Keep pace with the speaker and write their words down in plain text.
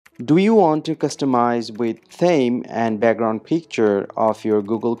Do you want to customize with theme and background picture of your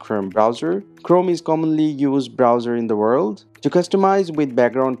Google Chrome browser? Chrome is commonly used browser in the world. To customize with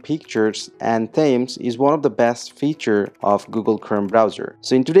background pictures and themes is one of the best features of Google Chrome browser.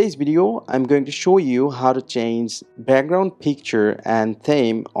 So in today's video, I'm going to show you how to change background picture and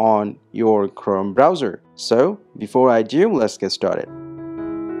theme on your Chrome browser. So before I do, let's get started.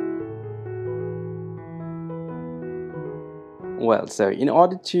 Well, so in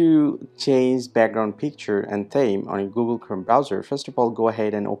order to change background picture and theme on your Google Chrome browser, first of all, go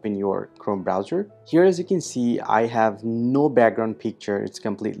ahead and open your Chrome browser. Here, as you can see, I have no background picture. It's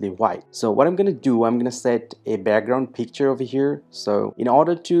completely white. So what I'm going to do, I'm going to set a background picture over here. So in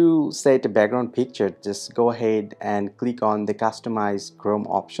order to set a background picture, just go ahead and click on the Customize Chrome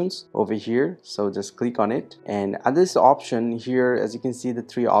options over here. So just click on it. And under this option here, as you can see, the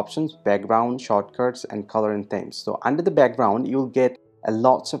three options, background, shortcuts, and color and themes. So under the background, you'll get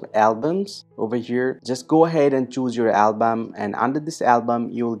lots of albums over here. Just go ahead and choose your album, and under this album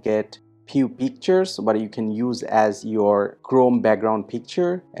you'll get few pictures what you can use as your Chrome background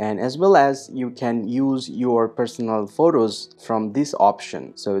picture, and as well as you can use your personal photos from this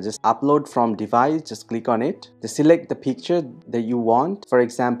option. So just upload from device, just click on it, just select the picture that you want. For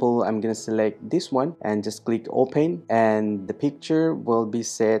example, I'm gonna select this one and just click open, and the picture will be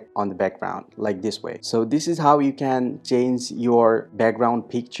set on the background like this way. So this is how you can change your background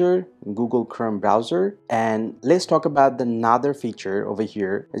picture in Google Chrome browser. And let's talk about the another feature over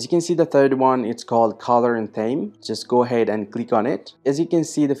here. As you can see, the third one, it's called color and theme. Just go ahead and click on it. As you can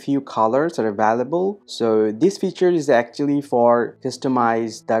see, the few colors are available. So this feature is actually for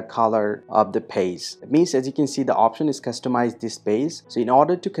customize the color of the page. It means, as you can see, the option is customize this page. So in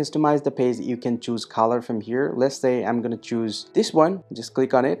order to customize the page, you can choose color from here. Let's say I'm going to choose this one. Just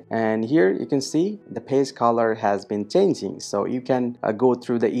click on it, and here you can see the page color has been changing. So you can go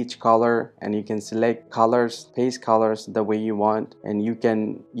through the each color, and you can select colors, page colors the way you want, and you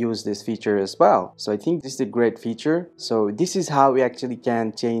can use this feature as well. So I think this is a great feature. So this is how we actually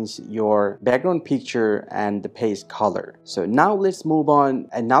can change your background picture and the page color. So now let's move on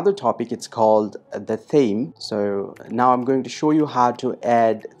another topic. It's called the theme. So now I'm going to show you how to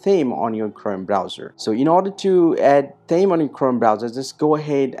add theme on your Chrome browser. So in order to add theme on your Chrome browser, just go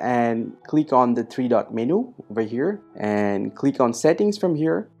ahead and click on the three dot menu over here and click on settings from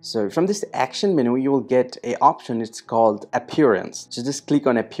here. So from this action menu, you will get a option. It's called appearance. So just click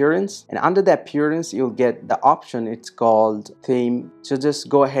on appearance, and under the appearance you'll get the option, it's called theme. So just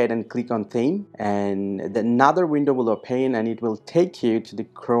go ahead and click on theme, and another window will open, and it will take you to the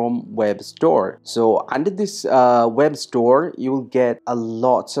Chrome web store. So under this web store, you will get a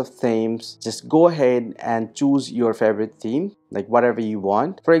lots of themes. Just go ahead and choose your favorite theme, like whatever you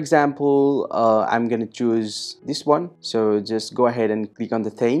want. For example, I'm gonna choose this one. So just go ahead and click on the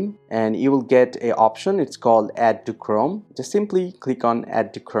theme, and you will get a option. It's called add to Chrome. Just simply click on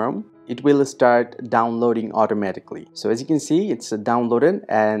add to Chrome. It will start downloading automatically. So as you can see, it's downloaded,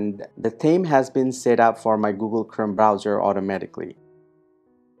 and the theme has been set up for my Google Chrome browser automatically.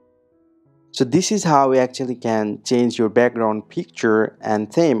 So this is how we actually can change your background picture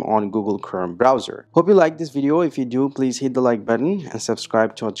and theme on Google Chrome browser. Hope you like this video. If you do, please hit the like button and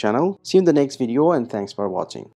subscribe to our channel. See you in the next video, and thanks for watching.